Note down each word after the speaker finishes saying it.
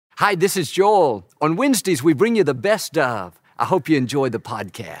Hi, this is Joel. On Wednesdays, we bring you the best of. I hope you enjoy the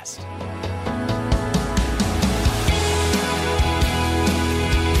podcast.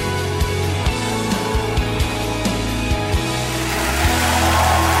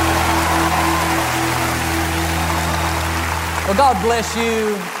 Well, God bless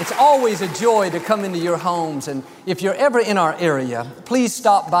you. It's always a joy to come into your homes. And if you're ever in our area, please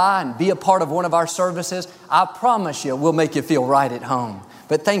stop by and be a part of one of our services. I promise you, we'll make you feel right at home.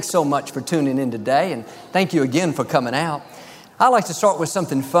 But thanks so much for tuning in today. And thank you again for coming out. I like to start with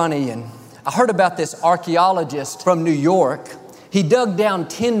something funny. And I heard about this archaeologist from New York. He dug down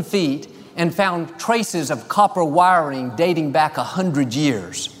 10 feet and found traces of copper wiring dating back 100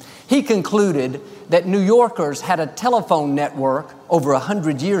 years. He concluded that New Yorkers had a telephone network over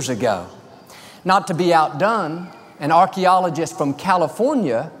 100 years ago. Not to be outdone, an archaeologist from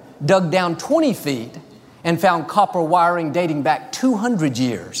California dug down 20 feet and found copper wiring dating back 200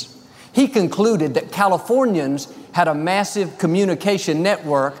 years. He concluded that Californians had a massive communication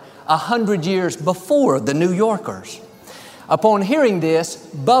network 100 years before the New Yorkers. Upon hearing this,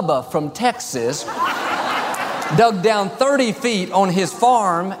 Bubba from Texas dug down 30 feet on his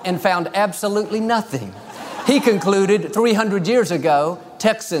farm and found absolutely nothing. He concluded 300 years ago,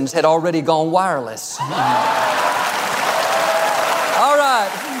 Texans had already gone wireless. All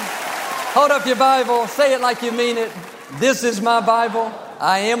right. Hold up your Bible. Say it like you mean it. This is my Bible.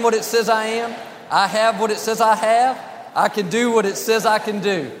 I am what it says I am. I have what it says I have. I can do what it says I can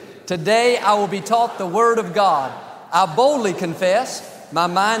do. Today I will be taught the Word of God. I boldly confess. My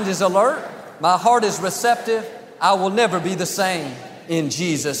mind is alert. My heart is receptive. I will never be the same. In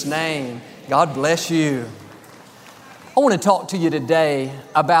Jesus' name, God bless you. I want to talk to you today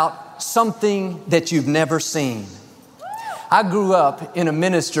about something that you've never seen. I grew up in a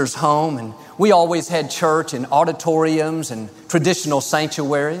minister's home, and we always had church and auditoriums and traditional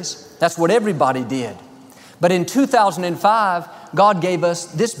sanctuaries. That's what everybody did. But in 2005, God gave us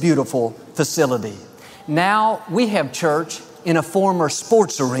this beautiful facility. Now we have church in a former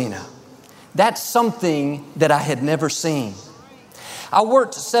sports arena. That's something that I had never seen. I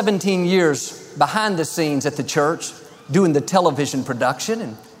worked 17 years behind the scenes at the church doing the television production,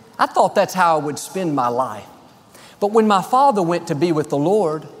 and I thought that's how I would spend my life. But when my father went to be with the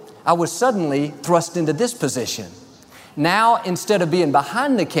Lord, I was suddenly thrust into this position. Now, instead of being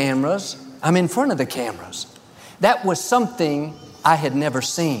behind the cameras, I'm in front of the cameras. That was something I had never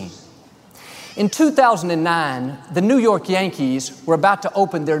seen. In 2009, the New York Yankees were about to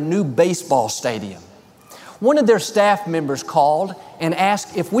open their new baseball stadium. One of their staff members called and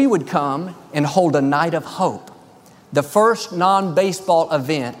asked if we would come and hold a night of hope, the first non-baseball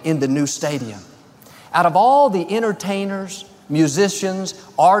event in the new stadium. Out of all the entertainers, musicians,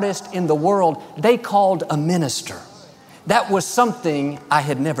 artists in the world, they called a minister. That was something I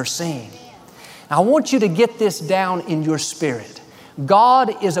had never seen. Now, I want you to get this down in your spirit.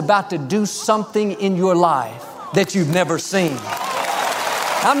 God is about to do something in your life that you've never seen.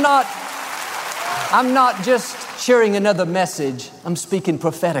 I'm not just sharing another message. I'm speaking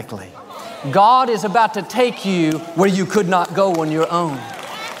prophetically. God is about to take you where you could not go on your own.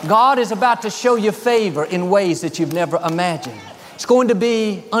 God is about to show you favor in ways that you've never imagined. It's going to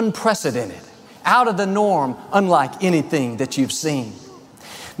be unprecedented, out of the norm, unlike anything that you've seen.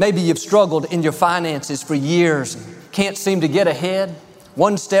 Maybe you've struggled in your finances for years, can't seem to get ahead.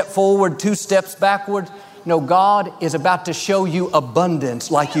 One step forward, two steps backward. No, God is about to show you abundance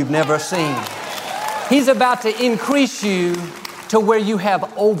like you've never seen. He's about to increase you to where you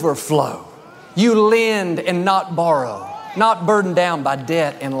have overflow. You lend and not borrow, not burdened down by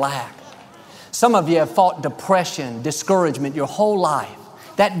debt and lack. Some of you have fought depression, discouragement your whole life.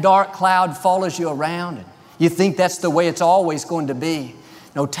 That dark cloud follows you around and you think that's the way it's always going to be.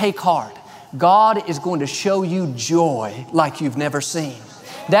 No, take heart. God is going to show you joy like you've never seen.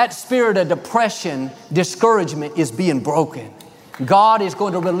 That spirit of depression, discouragement is being broken. God is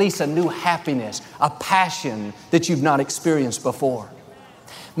going to release a new happiness, a passion that you've not experienced before.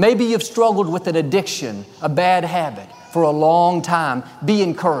 Maybe you've struggled with an addiction, a bad habit for a long time. Be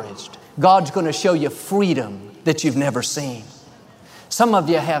encouraged. God's going to show you freedom that you've never seen. Some of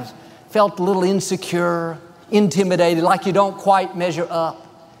you have felt a little insecure, intimidated, like you don't quite measure up.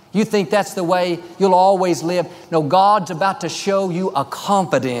 You think that's the way you'll always live. No, God's about to show you a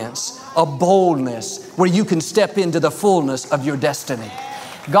confidence, a boldness where you can step into the fullness of your destiny.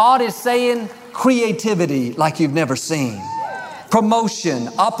 God is saying creativity like you've never seen. Promotion,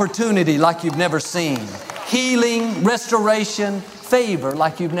 opportunity like you've never seen. Healing, restoration, favor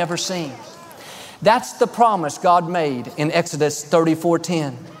like you've never seen. That's the promise God made in Exodus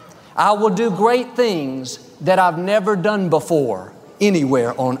 34:10. I will do great things that I've never done before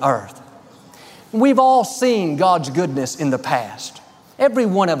anywhere on earth. We've all seen God's goodness in the past. Every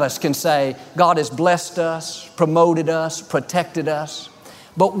one of us can say God has blessed us, promoted us, protected us.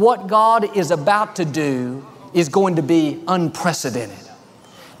 But what God is about to do is going to be unprecedented.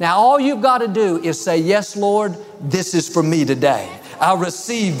 Now, all you've got to do is say, yes, Lord, this is for me today. I'll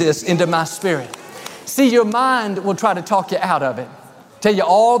receive this into my spirit. See, your mind will try to talk you out of it. Tell you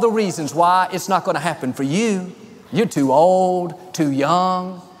all the reasons why it's not going to happen for you. You're too old, too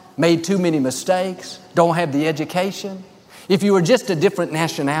young, made too many mistakes, don't have the education. If you were just a different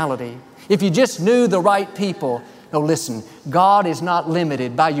nationality, if you just knew the right people. No, listen, God is not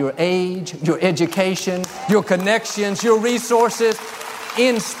limited by your age, your education, your connections, your resources.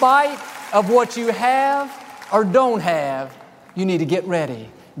 In spite of what you have or don't have, you need to get ready.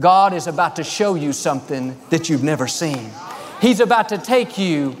 God is about to show you something that you've never seen. He's about to take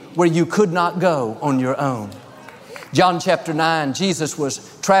you where you could not go on your own. John chapter 9, Jesus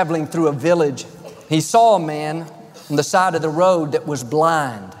was traveling through a village. He saw a man on the side of the road that was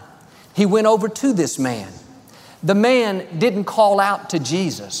blind. He went over to this man. The man didn't call out to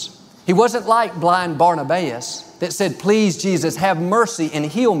Jesus. He wasn't like blind Barnabas that said, please, Jesus, have mercy and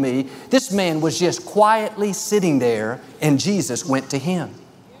heal me. This man was just quietly sitting there, and Jesus went to him.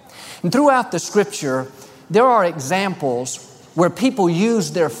 And throughout the Scripture, there are examples where people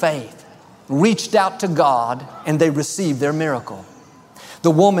used their faith, reached out to God, and they received their miracle.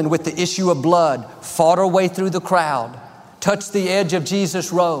 The woman with the issue of blood fought her way through the crowd, touched the edge of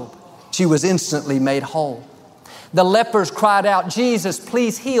Jesus' robe. She was instantly made whole. The lepers cried out, Jesus,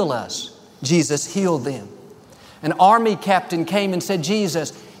 please heal us. Jesus healed them. An army captain came and said,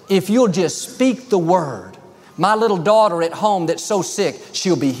 Jesus, if you'll just speak the word, my little daughter at home that's so sick,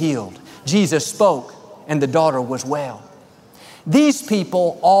 she'll be healed. Jesus spoke, and the daughter was well. These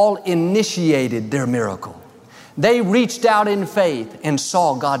people all initiated their miracle. They reached out in faith and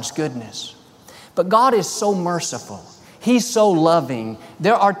saw God's goodness. But God is so merciful. He's so loving.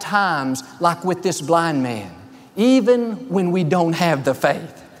 There are times like with this blind man, even when we don't have the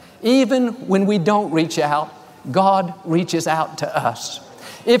faith, even when we don't reach out, God reaches out to us.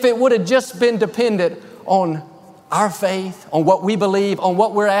 If it would have just been dependent on our faith, on what we believe, on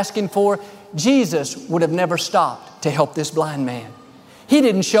what we're asking for, Jesus would have never stopped to help this blind man. He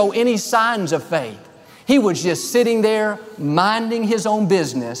didn't show any signs of faith. He was just sitting there minding his own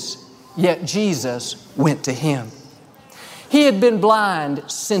business, yet Jesus went to him. He had been blind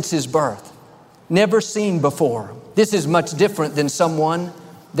since his birth, never seen before. This is much different than someone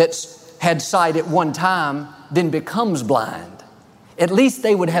that's had sight at one time, then becomes blind. At least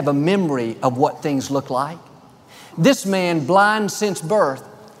they would have a memory of what things look like. This man, blind since birth,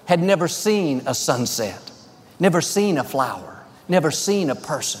 had never seen a sunset, never seen a flower, never seen a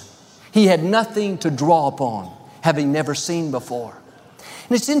person. He had nothing to draw upon, having never seen before.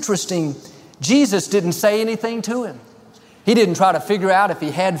 And it's interesting, Jesus didn't say anything to him. He didn't try to figure out if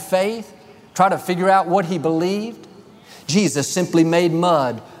he had faith, try to figure out what he believed. Jesus simply made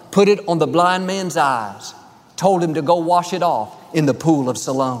mud, put it on the blind man's eyes, told him to go wash it off in the pool of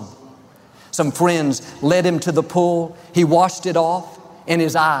Siloam. Some friends led him to the pool. He washed it off, and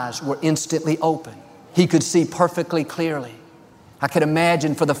his eyes were instantly open. He could see perfectly clearly. I could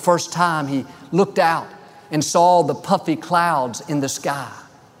imagine for the first time he looked out and saw the puffy clouds in the sky.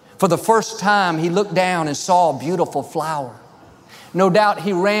 For the first time he looked down and saw a beautiful flower. No doubt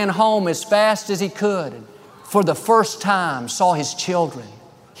he ran home as fast as he could and for the first time saw his children,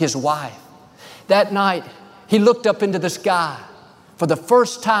 his wife. That night he looked up into the sky. For the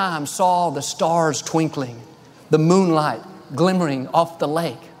first time saw the stars twinkling, the moonlight glimmering off the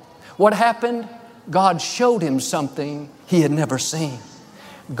lake. What happened? God showed him something he had never seen.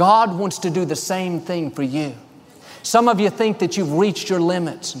 God wants to do the same thing for you. Some of you think that you've reached your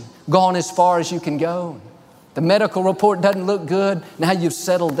limits and gone as far as you can go. The medical report doesn't look good. Now you've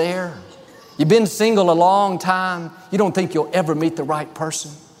settled there. You've been single a long time. You don't think you'll ever meet the right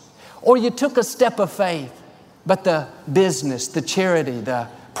person. Or you took a step of faith, but the business, the charity, the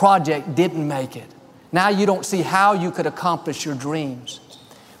project didn't make it. Now you don't see how you could accomplish your dreams.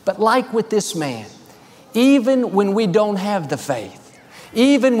 But like with this man, even when we don't have the faith,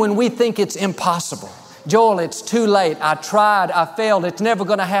 even when we think it's impossible, Joel, it's too late. I tried, I failed, it's never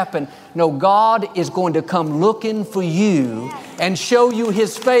going to happen. No, God is going to come looking for you and show you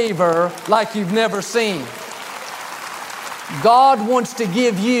His favor like you've never seen. God wants to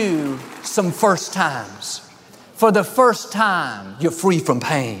give you some first times. For the first time, you're free from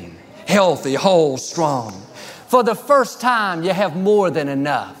pain, healthy, whole, strong. For the first time, you have more than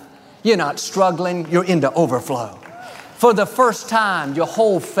enough. You're not struggling, you're into overflow. For the first time, your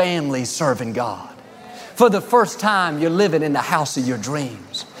whole family's serving God. For the first time, you're living in the house of your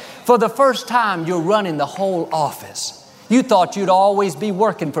dreams. For the first time, you're running the whole office. You thought you'd always be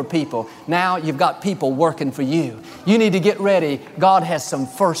working for people. Now you've got people working for you. You need to get ready. God has some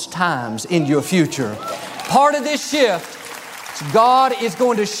first times in your future. Part of this shift, God is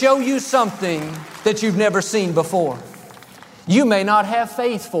going to show you something that you've never seen before. You may not have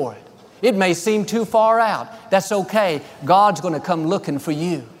faith for it. It may seem too far out. That's okay. God's going to come looking for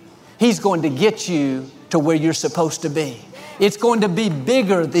you. He's going to get you to where you're supposed to be. It's going to be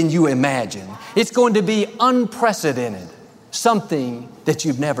bigger than you imagine. It's going to be unprecedented, something that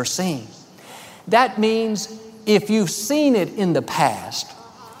you've never seen. That means if you've seen it in the past,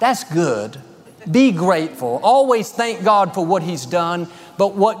 that's good. Be grateful. Always thank God for what He's done.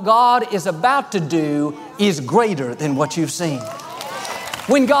 But what God is about to do is greater than what you've seen.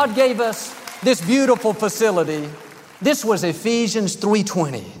 When God gave us this beautiful facility, this was Ephesians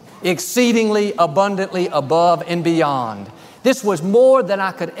 3:20, exceedingly abundantly above and beyond. This was more than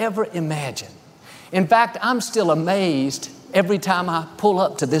I could ever imagine. In fact, I'm still amazed every time I pull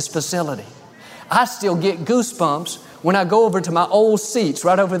up to this facility. I still get goosebumps when I go over to my old seats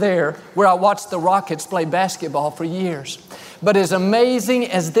right over there where I watched the Rockets play basketball for years. But as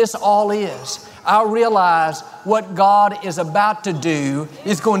amazing as this all is, I realize what God is about to do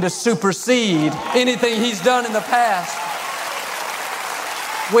is going to supersede anything He's done in the past.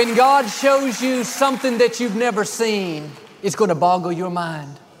 When God shows you something that you've never seen, it's going to boggle your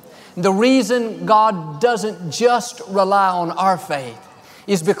mind. The reason God doesn't just rely on our faith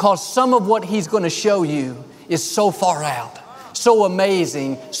is because some of what He's going to show you is so far out, so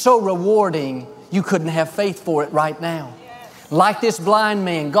amazing, so rewarding, you couldn't have faith for it right now. Like this blind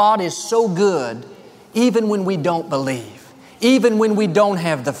man, God is so good, even when we don't believe, even when we don't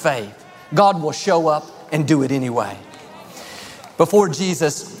have the faith, God will show up and do it anyway. Before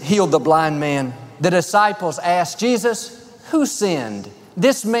Jesus healed the blind man, the disciples asked Jesus, who sinned,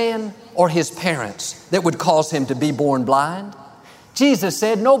 this man or his parents, that would cause him to be born blind? Jesus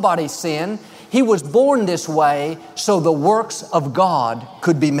said, nobody sinned. He was born this way so the works of God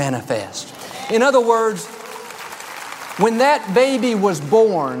could be manifest. In other words, when that baby was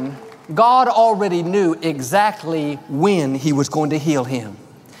born, God already knew exactly when He was going to heal him.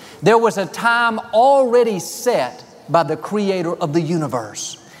 There was a time already set by the Creator of the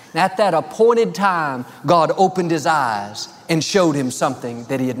universe. And at that appointed time, God opened His eyes and showed him something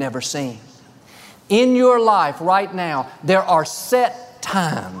that he had never seen. In your life right now, there are set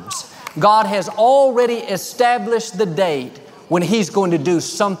times. God has already established the date when He's going to do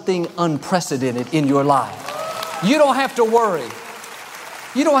something unprecedented in your life. You don't have to worry.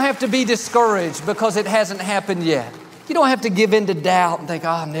 You don't have to be discouraged because it hasn't happened yet. You don't have to give in to doubt and think,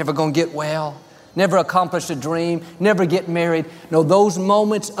 I'm never going to get well, never accomplish a dream, never get married. No, those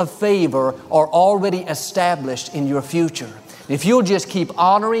moments of favor are already established in your future. If you'll just keep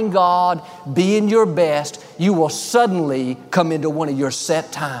honoring God, being your best, you will suddenly come into one of your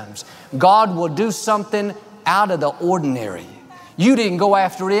set times. God will do something out of the ordinary. You didn't go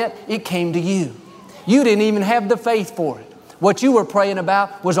after it, it came to you. You didn't even have the faith for it. What you were praying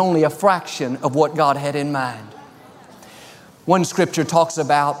about was only a fraction of what God had in mind. One scripture talks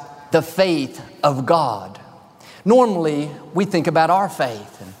about the faith of God. Normally, we think about our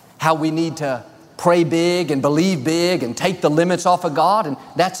faith and how we need to pray big and believe big and take the limits off of God, and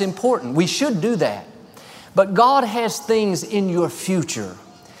that's important. We should do that. But God has things in your future,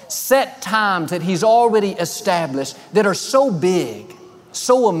 set times that He's already established that are so big,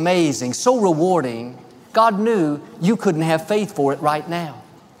 so amazing, so rewarding, God knew you couldn't have faith for it right now.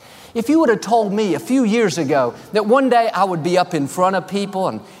 If you would have told me a few years ago that one day I would be up in front of people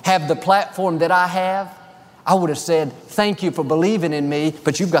and have the platform that I have, I would have said, thank you for believing in me,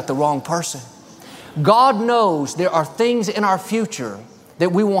 but you've got the wrong person. God knows there are things in our future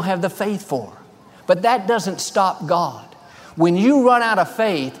that we won't have the faith for. But that doesn't stop God. When you run out of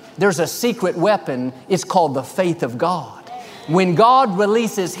faith, there's a secret weapon. It's called the faith of God. When God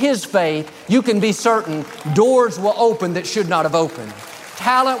releases His faith, you can be certain doors will open that should not have opened.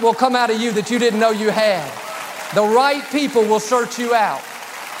 Talent will come out of you that you didn't know you had. The right people will search you out.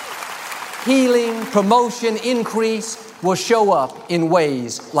 Healing, promotion, increase will show up in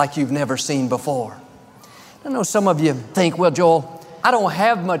ways like you've never seen before. I know some of you think, well, Joel, I don't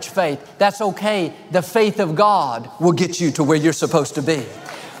have much faith. That's okay. The faith of God will get you to where you're supposed to be.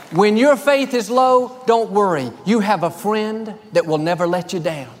 When your faith is low, don't worry. You have a friend that will never let you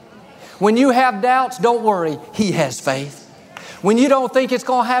down. When you have doubts, don't worry. He has faith. When you don't think it's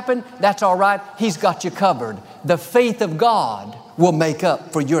going to happen, that's all right. He's got you covered. The faith of God will make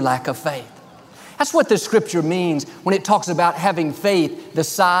up for your lack of faith. That's what the scripture means when it talks about having faith the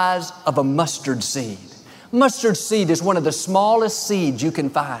size of a mustard seed. Mustard seed is one of the smallest seeds you can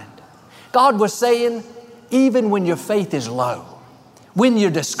find. God was saying, even when your faith is low, when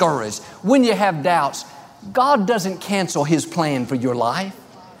you're discouraged, when you have doubts, God doesn't cancel His plan for your life.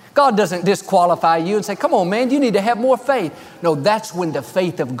 God doesn't disqualify you and say, come on, man, you need to have more faith. No, that's when the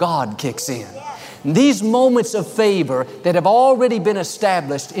faith of God kicks in. These moments of favor that have already been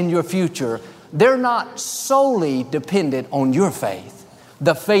established in your future, they're not solely dependent on your faith.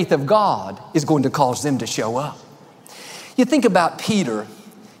 The faith of God is going to cause them to show up. You think about Peter.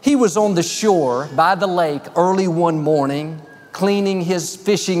 He was on the shore by the lake early one morning, cleaning his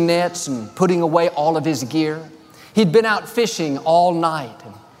fishing nets and putting away all of his gear. He'd been out fishing all night.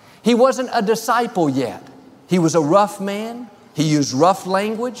 He wasn't a disciple yet. He was a rough man. He used rough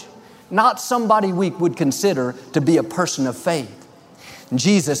language, not somebody we would consider to be a person of faith. And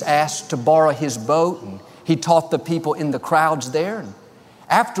Jesus asked to borrow his boat, and he taught the people in the crowds there. And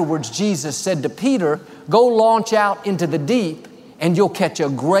afterwards, Jesus said to Peter, go launch out into the deep and you'll catch a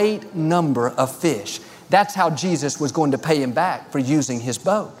great number of fish. That's how Jesus was going to pay him back for using his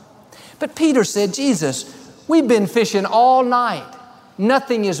boat. But Peter said, Jesus, we've been fishing all night.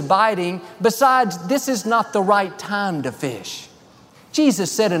 Nothing is biting. Besides, this is not the right time to fish.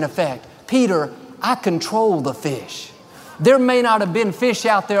 Jesus said in effect, Peter, I control the fish. There may not have been fish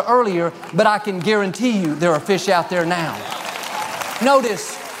out there earlier, but I can guarantee you there are fish out there now.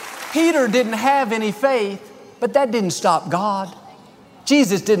 Notice, Peter didn't have any faith, but that didn't stop God.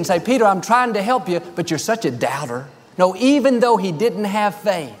 Jesus didn't say, Peter, I'm trying to help you, but you're such a doubter. No, even though he didn't have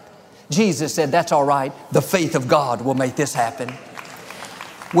faith, Jesus said, that's all right. The faith of God will make this happen.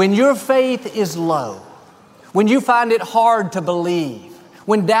 When your faith is low, when you find it hard to believe,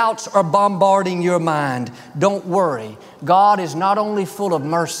 when doubts are bombarding your mind, don't worry. God is not only full of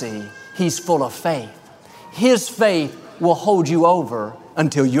mercy, He's full of faith. His faith will hold you over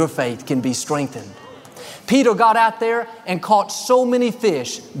until your faith can be strengthened. Peter got out there and caught so many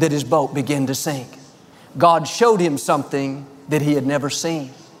fish that his boat began to sink. God showed him something that he had never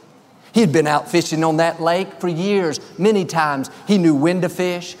seen. He'd been out fishing on that lake for years, many times. He knew when to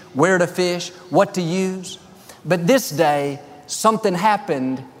fish, where to fish, what to use. But this day, something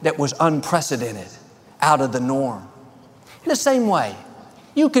happened that was unprecedented, out of the norm. In the same way,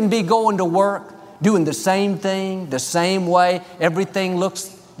 you can be going to work, doing the same thing, the same way. Everything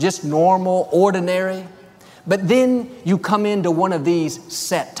looks just normal, ordinary. But then you come into one of these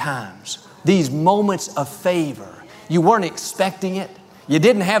set times, these moments of favor. You weren't expecting it. You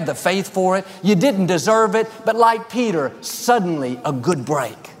didn't have the faith for it. You didn't deserve it. But like Peter, suddenly a good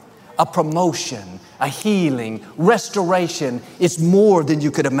break, a promotion, a healing, restoration. It's more than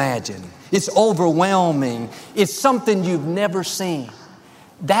you could imagine. It's overwhelming. It's something you've never seen.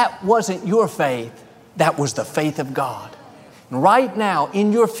 That wasn't your faith. That was the faith of God. And right now,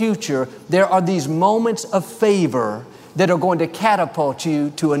 in your future, there are these moments of favor that are going to catapult you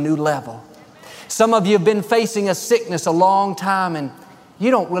to a new level. Some of you have been facing a sickness a long time and you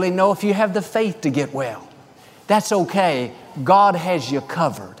don't really know if you have the faith to get well. That's okay. God has you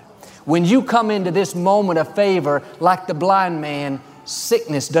covered. When you come into this moment of favor, like the blind man,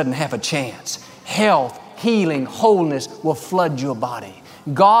 sickness doesn't have a chance. Health, healing, wholeness will flood your body.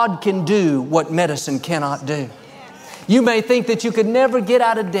 God can do what medicine cannot do. You may think that you could never get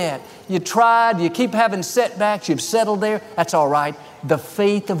out of debt. You tried, you keep having setbacks, you've settled there. That's all right. The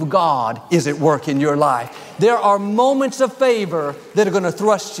faith of God is at work in your life. There are moments of favor that are going to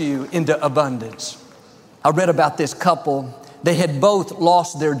thrust you into abundance. I read about this couple. They had both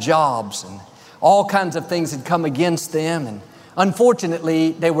lost their jobs and all kinds of things had come against them. And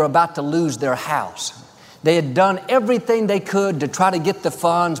unfortunately, they were about to lose their house. They had done everything they could to try to get the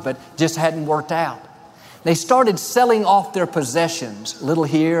funds, but just hadn't worked out. They started selling off their possessions, a little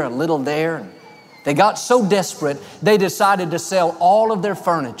here, a little there. They got so desperate, they decided to sell all of their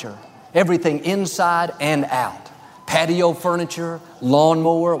furniture, everything inside and out. Patio furniture,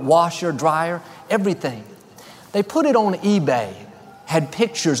 lawnmower, washer, dryer, everything. They put it on eBay, had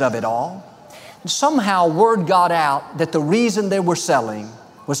pictures of it all. And somehow word got out that the reason they were selling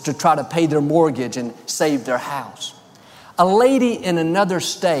was to try to pay their mortgage and save their house. A lady in another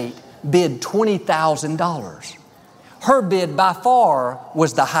state bid $20,000. Her bid by far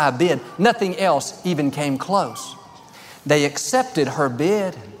was the high bid. Nothing else even came close. They accepted her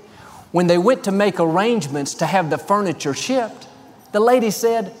bid. When they went to make arrangements to have the furniture shipped, the lady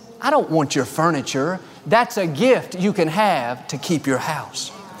said, I don't want your furniture. That's a gift you can have to keep your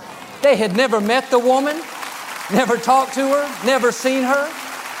house. They had never met the woman, never talked to her, never seen her.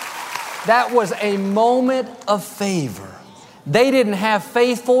 That was a moment of favor. They didn't have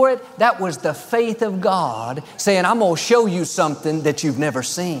faith for it. That was the faith of God saying, I'm going to show you something that you've never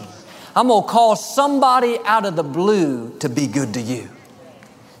seen. I'm going to cause somebody out of the blue to be good to you.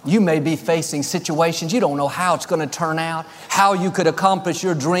 You may be facing situations you don't know how it's going to turn out, how you could accomplish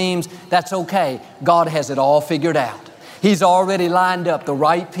your dreams. That's okay. God has it all figured out. He's already lined up the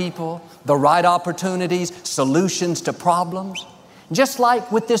right people, the right opportunities, solutions to problems. Just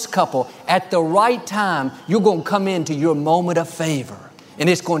like with this couple, at the right time, you're going to come into your moment of favor, and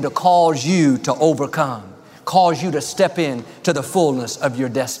it's going to cause you to overcome, cause you to step in to the fullness of your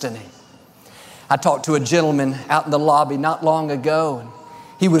destiny. I talked to a gentleman out in the lobby not long ago, and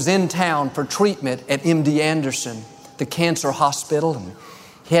he was in town for treatment at MD Anderson, the cancer hospital, and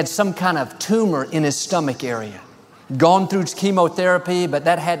he had some kind of tumor in his stomach area. Gone through chemotherapy, but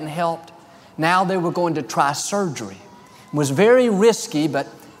that hadn't helped. Now they were going to try surgery. It was very risky, but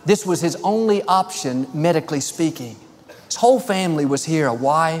this was his only option, medically speaking. His whole family was here, a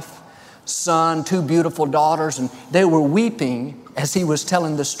wife, son, 2 beautiful daughters, and they were weeping as he was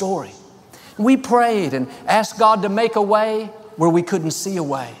telling the story. We prayed and asked God to make a way where we couldn't see a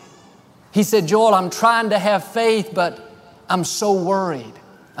way. He said, Joel, I'm trying to have faith, but I'm so worried.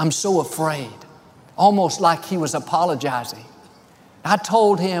 I'm so afraid. Almost like he was apologizing. I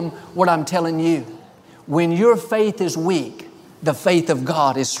told him what I'm telling you. When your faith is weak, the faith of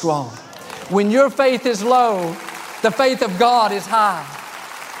God is strong. When your faith is low, the faith of God is high.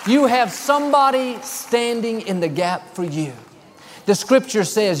 You have somebody standing in the gap for you. The scripture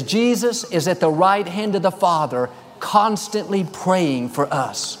says Jesus is at the right hand of the Father, constantly praying for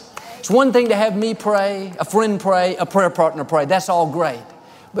us. It's one thing to have me pray, a friend pray, a prayer partner pray. That's all great.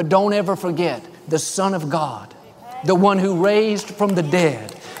 But don't ever forget the Son of God, the one who raised from the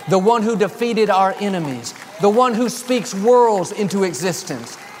dead, the one who defeated our enemies, the one who speaks worlds into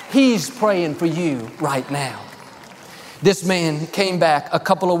existence. He's praying for you right now. This man came back a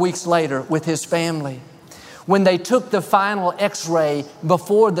couple of weeks later with his family. When they took the final x-ray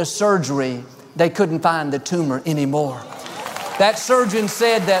before the surgery, they couldn't find the tumor anymore. That surgeon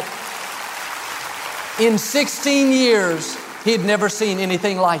said that in 16 years, he had never seen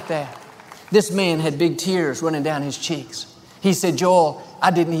anything like that. This man had big tears running down his cheeks. He said, Joel,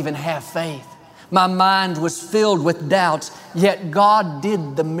 I didn't even have faith. My mind was filled with doubts, yet God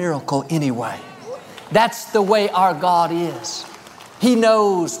did the miracle anyway. That's the way our God is. He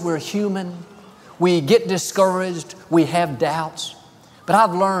knows we're human. We get discouraged. We have doubts. But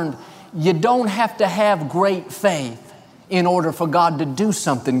I've learned you don't have to have great faith in order for God to do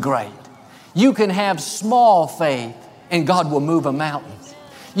something great. You can have small faith and God will move a mountain.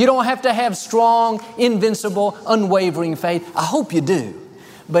 You don't have to have strong, invincible, unwavering faith. I hope you do.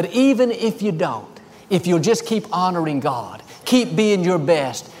 But even if you don't, if you'll just keep honoring God, keep being your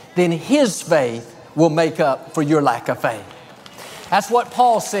best, then His faith will make up for your lack of faith. That's what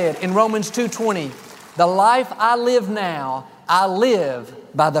Paul said in Romans 2:20. The life I live now, I live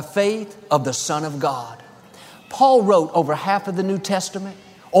by the faith of the Son of God. Paul wrote over half of the New Testament,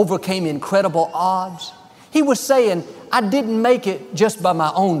 overcame incredible odds. He was saying, I didn't make it just by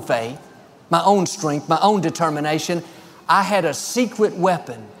my own faith, my own strength, my own determination. I had a secret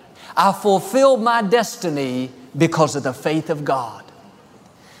weapon. I fulfilled my destiny because of the faith of God.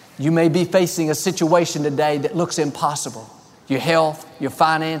 You may be facing a situation today that looks impossible. Your health, your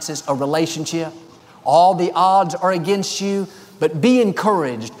finances, a relationship. All the odds are against you, but be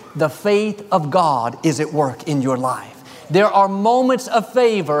encouraged. The faith of God is at work in your life. There are moments of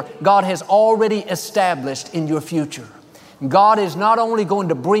favor God has already established in your future. God is not only going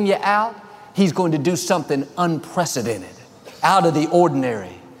to bring you out, He's going to do something unprecedented, out of the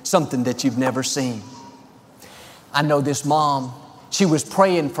ordinary, something that you've never seen. I know this mom, she was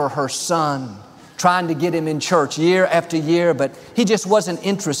praying for her son, trying to get him in church year after year, but he just wasn't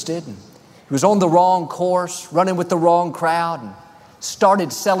interested. He was on the wrong course, running with the wrong crowd, and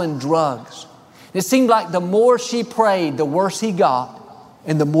started selling drugs. It seemed like the more she prayed, the worse he got,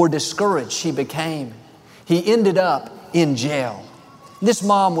 and the more discouraged she became. He ended up in jail. This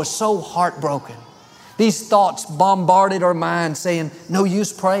mom was so heartbroken. These thoughts bombarded her mind saying, no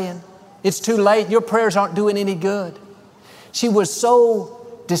use praying. It's too late. Your prayers aren't doing any good. She was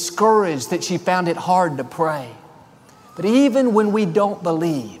so discouraged that she found it hard to pray. But even when we don't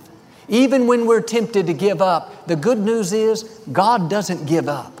believe, even when we're tempted to give up, the good news is God doesn't give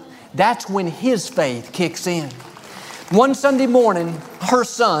up. That's when His faith kicks in. One Sunday morning, her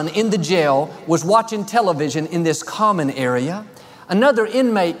son in the jail was watching television in this common area. Another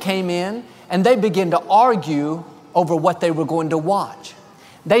inmate came in and they began to argue over what they were going to watch.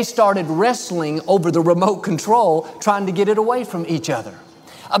 They started wrestling over the remote control, trying to get it away from each other.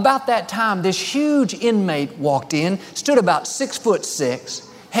 About that time, this huge inmate walked in, stood about 6'6",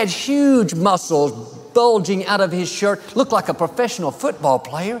 had huge muscles bulging out of his shirt, looked like a professional football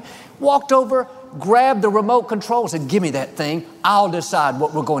player, walked over, grabbed the remote control, said, give me that thing. I'll decide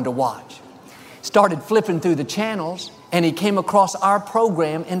what we're going to watch. Started flipping through the channels, and he came across our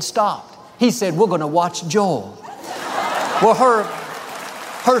program and stopped. He said, we're going to watch Joel. Well,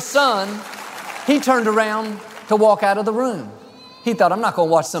 her son, he turned around to walk out of the room. He thought, I'm not going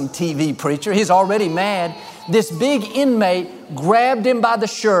to watch some TV preacher. He's already mad. This big inmate grabbed him by the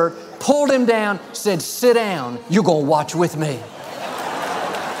shirt, pulled him down, said, sit down. You're going to watch with me.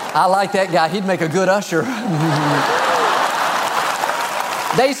 I like that guy. He'd make a good usher.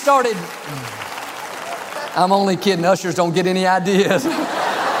 They started, I'm only kidding. Ushers don't get any ideas.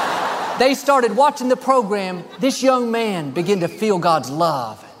 They started watching the program. This young man began to feel God's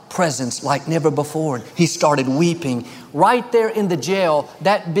love, presence like never before. He started weeping. Right there in the jail,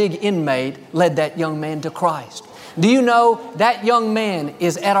 that big inmate led that young man to Christ. Do you know that young man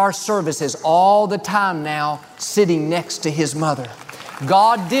is at our services all the time now, sitting next to his mother.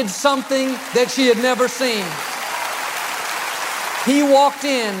 God did something that she had never seen. He walked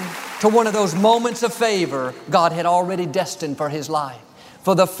in to one of those moments of favor God had already destined for his life.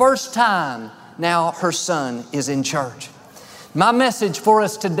 For the first time, now her son is in church. My message for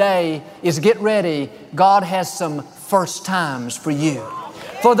us today is get ready. God has some first times for you.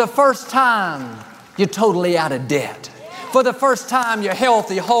 For the first time, you're totally out of debt. For the first time, you're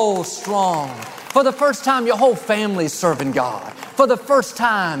healthy, whole, strong. For the first time, your whole family's serving God. For the first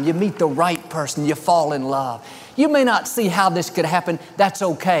time, you meet the right person, you fall in love. You may not see how this could happen. That's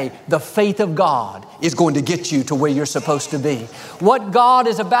okay. The faith of God is going to get you to where you're supposed to be. What God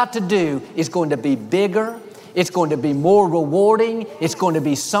is about to do is going to be bigger. It's going to be more rewarding. It's going to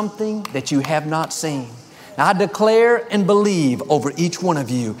be something that you have not seen. Now, I declare and believe over each one of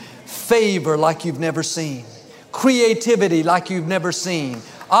you, favor like you've never seen, creativity like you've never seen,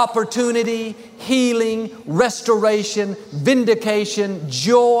 opportunity, healing, restoration, vindication,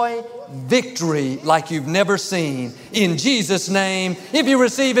 joy, victory like you've never seen. In Jesus' name, if you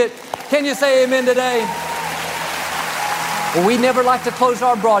receive it, can you say amen today? Well, we never like to close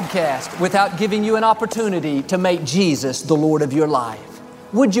our broadcast without giving you an opportunity to make Jesus the Lord of your life.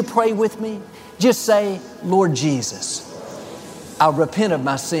 Would you pray with me? Just say, Lord Jesus, I repent of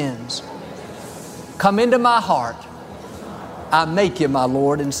my sins. Come into my heart. I make you my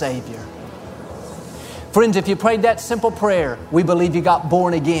Lord and Savior. Friends, if you prayed that simple prayer, we believe you got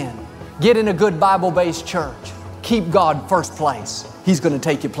born again. Get in a good Bible-based church. Keep God first place. He's going to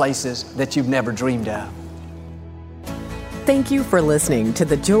take you places that you've never dreamed of. Thank you for listening to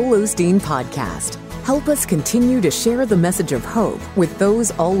the Joel Osteen Podcast. Help us continue to share the message of hope with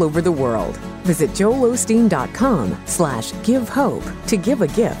those all over the world. Visit joelosteen.com/give hope to give a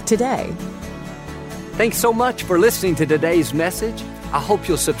gift today. Thanks so much for listening to today's message. I hope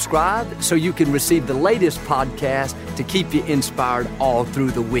you'll subscribe so you can receive the latest podcast to keep you inspired all through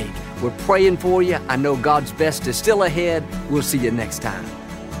the week. We're praying for you. I know God's best is still ahead. We'll see you next time.